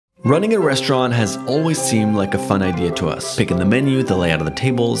Running a restaurant has always seemed like a fun idea to us. Picking the menu, the layout of the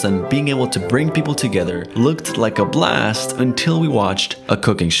tables, and being able to bring people together looked like a blast until we watched a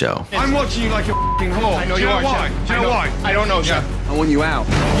cooking show. I'm watching you like a f***ing whore. I know you are, Chef. Do you know why? I don't know, Chef. I want you out.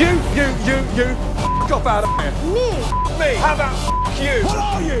 You, f*** off out of here. Me. How about you? What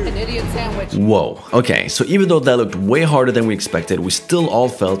are you? An idiot sandwich. Whoa, okay, so even though that looked way harder than we expected, we still all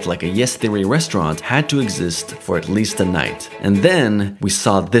felt like a Yes Theory restaurant had to exist for at least a night. And then we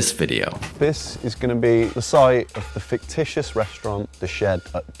saw this video. This is going to be the site of the fictitious restaurant, The Shed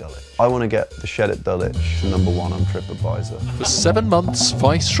at Dulwich. I want to get The Shed at Dulwich #1 on TripAdvisor. For 7 months,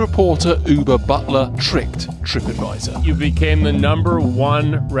 Vice reporter Oobah Butler tricked TripAdvisor. You became the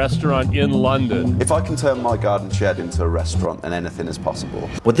 #1 restaurant in London. If I can turn my garden shed into a restaurant, then anything is possible.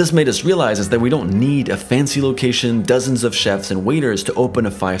 What this made us realize is that we don't need a fancy location, dozens of chefs and waiters to open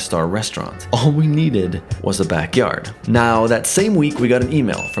a 5-star restaurant. All we needed was a backyard. Now, that same week we got an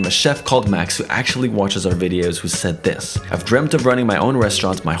email from a chef called Max who actually watches our videos who said this: "I've dreamt of running my own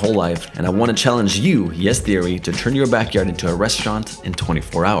restaurant my whole life, and I want to challenge you, Yes Theory, to turn your backyard into a restaurant in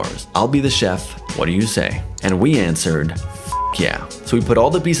 24 hours. I'll be the chef, what do you say?" And we answered, yeah. So we put all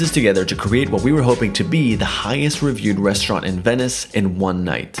the pieces together to create what we were hoping to be the highest reviewed restaurant in Venice in one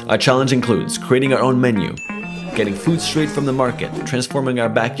night. Our challenge includes creating our own menu, getting food straight from the market, transforming our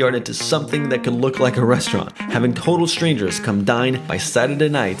backyard into something that can look like a restaurant, having total strangers come dine by Saturday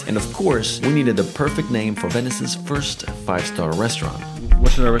night, and of course, we needed the perfect name for Venice's first 5-star restaurant.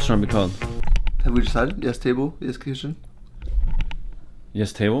 What should our restaurant be called? Have we decided? Yes table? Yes kitchen?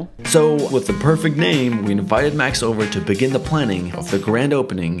 Yes Table? So, with the perfect name, we invited Max over to begin the planning of the grand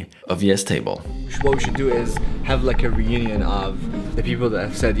opening of Yes Table. What we should do is have like a reunion of the people that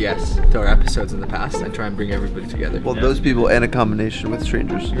have said yes to our episodes in the past and try and bring everybody together. Well, those people and a combination with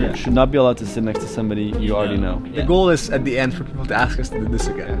strangers. Yeah. Should not be allowed to sit next to somebody you already know. The goal is at the end for people to ask us to do this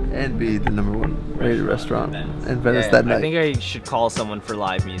again. And be the #1 rated restaurant in Venice that night. I think I should call someone for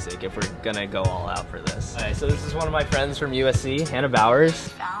live music if we're gonna go all out for this. Alright, so this is one of my friends from USC, Hannah Bowers.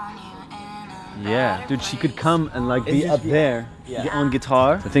 Yeah, dude, she could come and like be up there on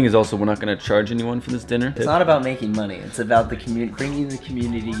guitar. The thing is also, we're not gonna charge anyone for this dinner. It's not about making money. It's about the community, bringing the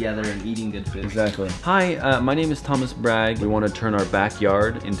community together and eating good food. Exactly. Hi, my name is Thomas Bragg. We want to turn our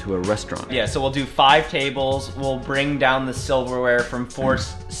backyard into a restaurant. Yeah, so we'll do 5 tables. We'll bring down the silverware from 4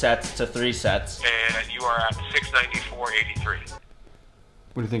 sets to 3 sets. And you are at $694.83.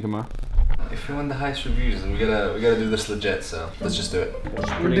 What do you think, Ammar? If we want the highest reviews, then we gotta do this legit. So let's just do it.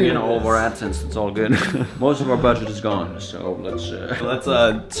 Putting in all of our AdSense, it's all good. Most of our budget is gone, so let's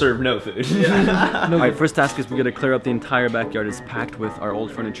serve no food. All right, first task is we gotta clear up the entire backyard. It's packed with our old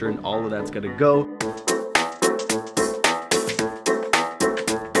furniture, and all of that's gotta go.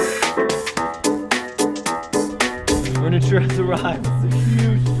 Furniture has arrived. It's a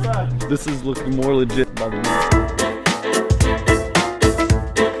huge truck. This is looking more legit by the minute.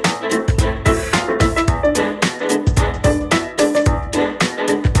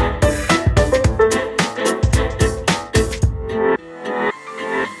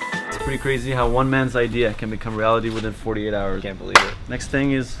 Crazy how one man's idea can become reality within 48 hours. Can't believe it. Next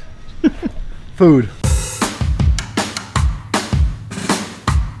thing is food.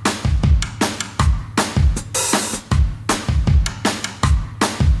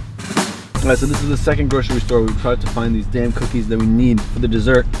 Alright, so this is the second grocery store we've tried to find these damn cookies that we need for the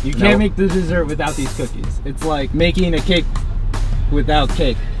dessert. You can't make the dessert without these cookies. It's like making a cake without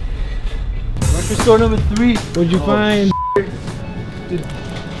cake. Grocery store number 3. What'd you find?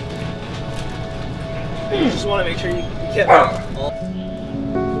 You just want to make sure you get all.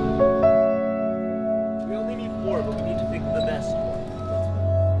 We only need 4, but we need to pick the best one.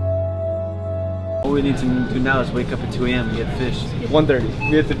 All we need to do now is wake up at 2 a.m. and get fish.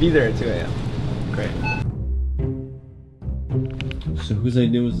 1:30. We have to be there at 2 a.m. Great. So whose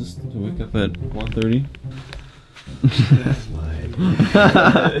idea was this to wake up at 1:30? That's mine.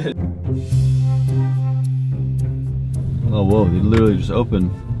 Oh whoa, they literally just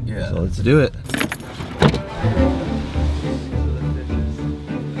opened. Yeah. So let's do it.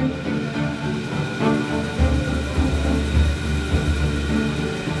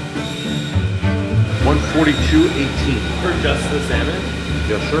 $142.18. For just the salmon?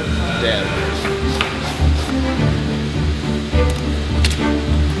 Yes, sir. Damn.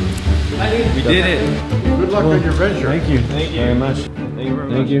 We did it. Good luck on your venture. Thank you. Thank you very much. Thank you very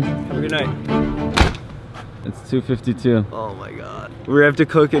much. Thank you. Have a good night. It's 2:52. Oh my god. We have to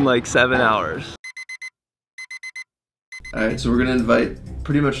cook in like 7 hours. Alright, so we're gonna invite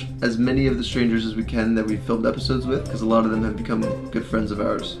pretty much as many of the strangers as we can that we filmed episodes with, because a lot of them have become good friends of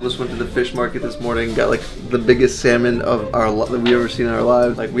ours. Just went to the fish market this morning, got like the biggest salmon of that we've ever seen in our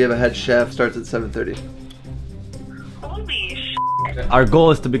lives. Like we have a head chef, starts at 7:30. Our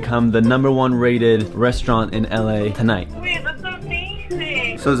goal is to become the #1 rated restaurant in LA tonight. Wait, that's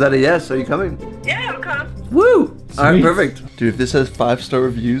amazing. So is that a yes? Are you coming? Yeah, I'm coming. Woo! Alright, perfect. Dude, if this has 5-star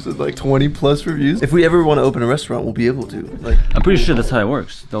reviews with like 20+ reviews, if we ever want to open a restaurant, we'll be able to. Like, I'm pretty sure that's how it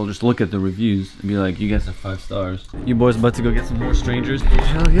works. They'll just look at the reviews and be like, you guys have 5 stars. You boys about to go get some more strangers?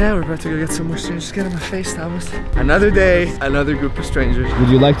 hell yeah, we're about to go get some more strangers. Get in my face, Thomas. Another day, another group of strangers. Would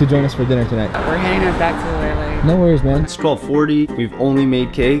you like to join us for dinner tonight? We're heading back to LA. No worries, man. It's 12:40. We've only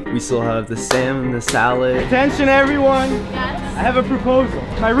made cake. We still have the salmon, the salad. Attention everyone! Yes? I have a proposal.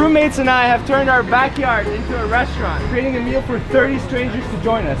 My roommates and I have turned our backyard into a restaurant, creating a meal for 30 strangers to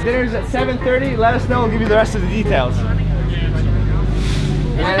join us. Dinner's at 7:30. Let us know, we'll give you the rest of the details. What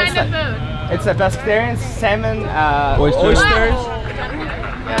kind of food? It's a pescatarian, salmon, oysters.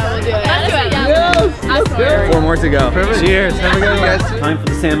 Yeah, we'll do it. Let's do it. Yes! Let's do it. 4 more to go. Perfect. Cheers. Have a good one, guys. Time for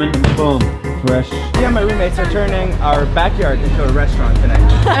the salmon. Boom. Fresh. Me and my roommates are turning our backyard into a restaurant tonight.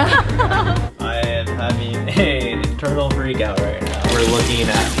 I am having an internal freak out right now. We're looking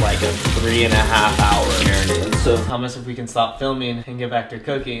at like a 3.5-hour marinade. So Thomas, if we can stop filming and get back to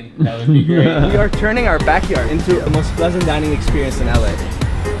cooking, that would be great. We are turning our backyard into the most pleasant dining experience in LA.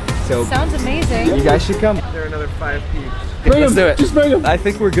 So sounds amazing. You guys should come. There are another 5 peeps. Let's do it. Just bring them. I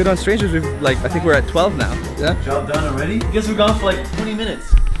think we're good on strangers. I think we're at 12 now. Yeah. Job done already? I guess we're gone for like 20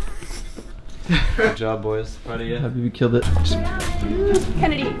 minutes. Good job, boys. Proud of you. Happy we killed it.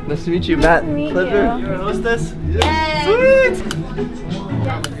 Kennedy. Nice to meet you, Matt. Nice to meet Pleasure. you. You're a hostess? Yes. Sweet.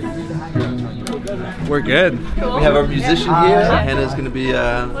 We're good. Cool. We have our musician here. Hannah's gonna be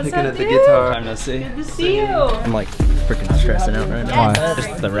picking at the guitar. Time to see. Good to see you. I'm like freaking stressing out right now.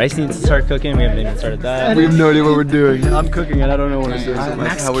 Just the rice needs to start cooking. We haven't even started that. We have no idea what we're doing. I'm cooking and I don't know what I'm doing.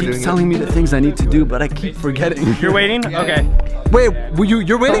 Max how we're keeps doing telling me the things I need to do, but I keep forgetting. You're waiting? Okay. Wait,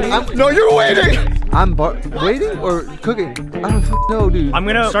 you're waiting? No, you're waiting! I'm waiting or cooking? I don't know, dude. I'm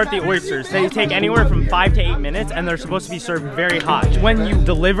gonna start the oysters. They take anywhere from 5 to 8 minutes and they're supposed to be served very hot. When you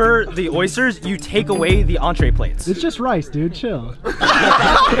deliver the oysters, you take away the entree plates. It's just rice, dude. Chill.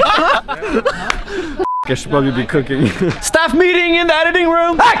 I should probably be cooking. Staff meeting in the editing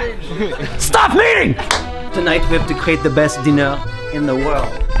room! Hey! Staff meeting! Tonight we have to create the best dinner in the world.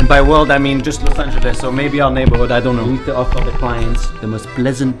 And by world I mean just Los Angeles, so maybe our neighborhood, I don't know. We need to offer the clients the most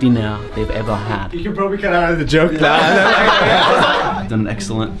pleasant dinner they've ever had. You can probably cut out of the joke now. Done an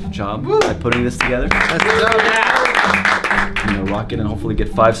excellent job by putting this together. I'm gonna rock it and hopefully get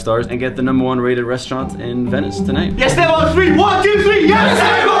 5 stars and get the #1 rated restaurant in Venice tonight. Yes, table on 3, 1, 2, 3, yes,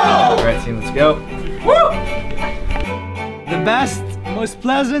 table! Alright, team, let's go. Woo! The best, most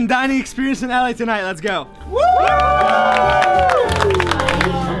pleasant dining experience in LA tonight, let's go. Woo!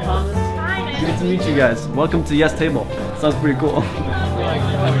 Good to meet you guys. Welcome to Yes Table. Sounds pretty cool.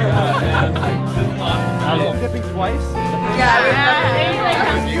 Dipping twice?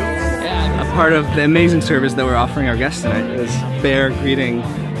 Yeah. A part of the amazing service that we're offering our guests tonight is Bear greeting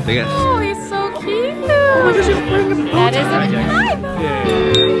the guests. Oh, he's so cute. Oh my gosh, he's wearing a bow tie.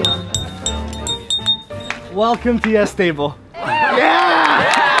 Welcome to Yes Table.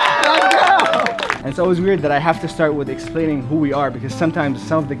 Yeah! Let's go! And it's always weird that I have to start with explaining who we are because sometimes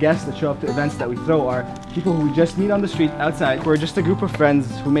some of the guests that show up to events that we throw are people who we just meet on the street outside. We're just a group of friends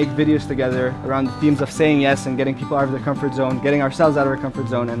who make videos together around the themes of saying yes and getting people out of their comfort zone, getting ourselves out of our comfort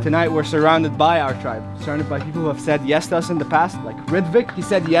zone. And tonight we're surrounded by our tribe, surrounded by people who have said yes to us in the past, like Ridvik. He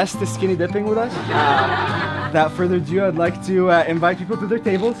said yes to skinny dipping with us. Without further ado, I'd like to invite people to their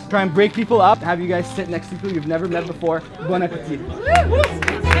tables, try and break people up, have you guys sit next to people you've never met before. Bon appetit.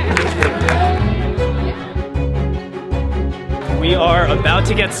 We are about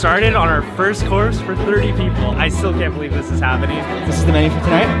to get started on our first course for 30 people. I still can't believe this is happening. This is the menu for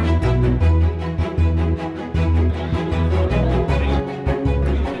tonight.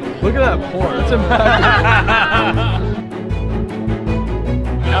 Look at that pork, that's immaculate.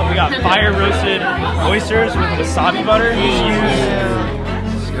 Now we got fire roasted oysters with wasabi butter.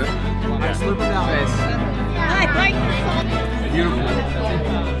 Beautiful.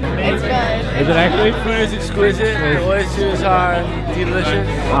 It's good. Is it actually? Food is exquisite. The oysters are delicious.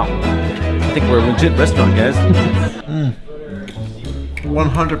 Wow. I think we're a legit restaurant, guys.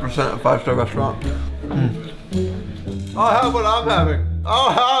 100% a 5-star restaurant. I'll have what I'm having. I'll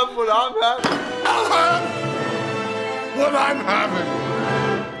have what I'm having. I'll have what I'm having.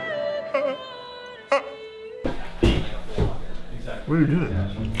 What are you doing?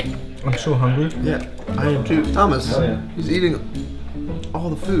 I'm so hungry. Yeah, I am too. Thomas, he's eating all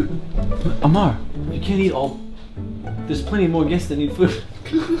the food. Ammar, you can't eat all. There's plenty more guests that need food.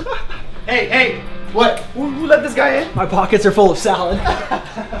 Hey, what? Who let this guy in? My pockets are full of salad.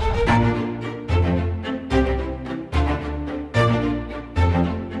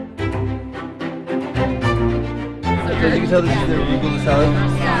 As you can tell, this is the arugula salad.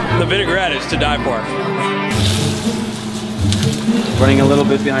 The vinaigrette is to die for. Running a little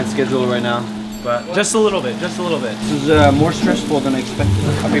bit behind schedule right now, but Just a little bit, just a little bit. this is more stressful than I expected.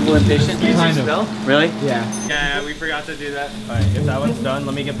 Are people impatient? Kind of. Really? Yeah. Yeah, we forgot to do that. Alright, if that one's done,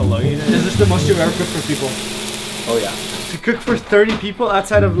 let me get below you. Is this the most you've ever cooked for people? Oh yeah. To cook for 30 people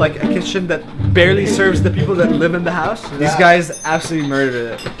outside of like a kitchen that barely serves the people that live in the house, these guys absolutely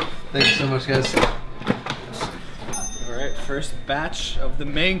murdered it. Thank you so much, guys. Alright, first batch of the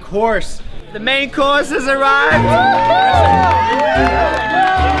main course. The main course has arrived!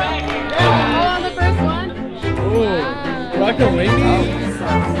 Oh, the first one. Ooh, broccolini?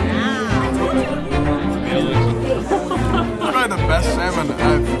 Probably the best salmon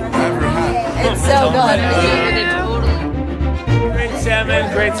I've ever had. It's so good. Great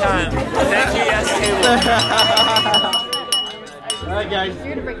salmon, great time. Thank you, yes, table. Alright guys,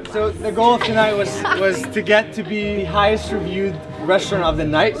 so the goal of tonight was to get to be the highest reviewed restaurant of the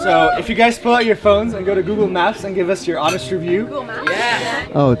night. So if you guys pull out your phones and go to Google Maps and give us your honest review. Google Maps? Yeah.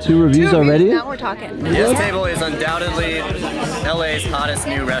 Oh, 2 reviews already? Now we're talking. Yes Table is undoubtedly LA's hottest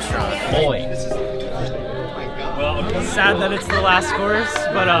new restaurant. Well, sad that it's the last course,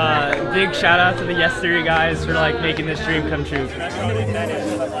 but big shout out to the Yes Theory guys for like making this dream come true.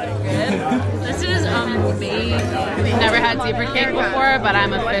 This is amazing. We've never had zebra cake before, but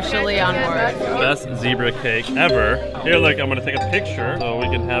I'm officially on board. Best zebra cake ever. Here, look, I'm gonna take a picture so we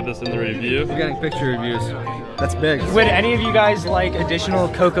can have this in the review. We're getting picture reviews. That's big. Would any of you guys like additional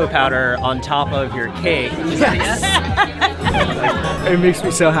cocoa powder on top of your cake? Yes. It makes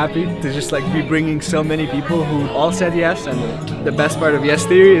me so happy to just like be bringing so many people who all said yes, and the best part of Yes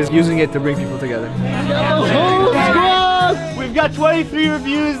Theory is using it to bring people together. Home Squad! We've got 23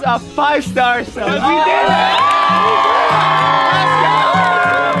 reviews of 5 stars, so we did it!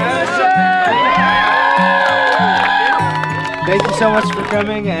 Thank you so much for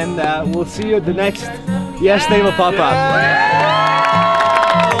coming, and we'll see you at the next Yes Table pop-up.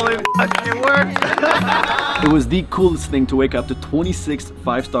 Holy fuck, it worked! It was the coolest thing to wake up to 26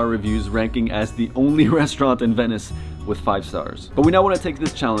 5-star reviews, ranking as the only restaurant in Venice with 5 stars. But we now want to take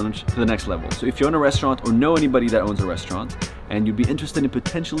this challenge to the next level. So if you own a restaurant or know anybody that owns a restaurant and you'd be interested in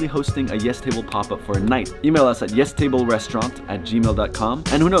potentially hosting a Yes Table pop-up for a night, email us at yestablerestaurant@gmail.com,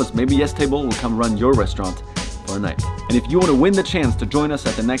 and who knows, maybe Yes Table will come run your restaurant for a night. And if you want to win the chance to join us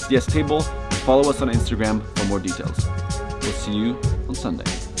at the next Yes Table, follow us on Instagram for more details. We'll see you on Sunday.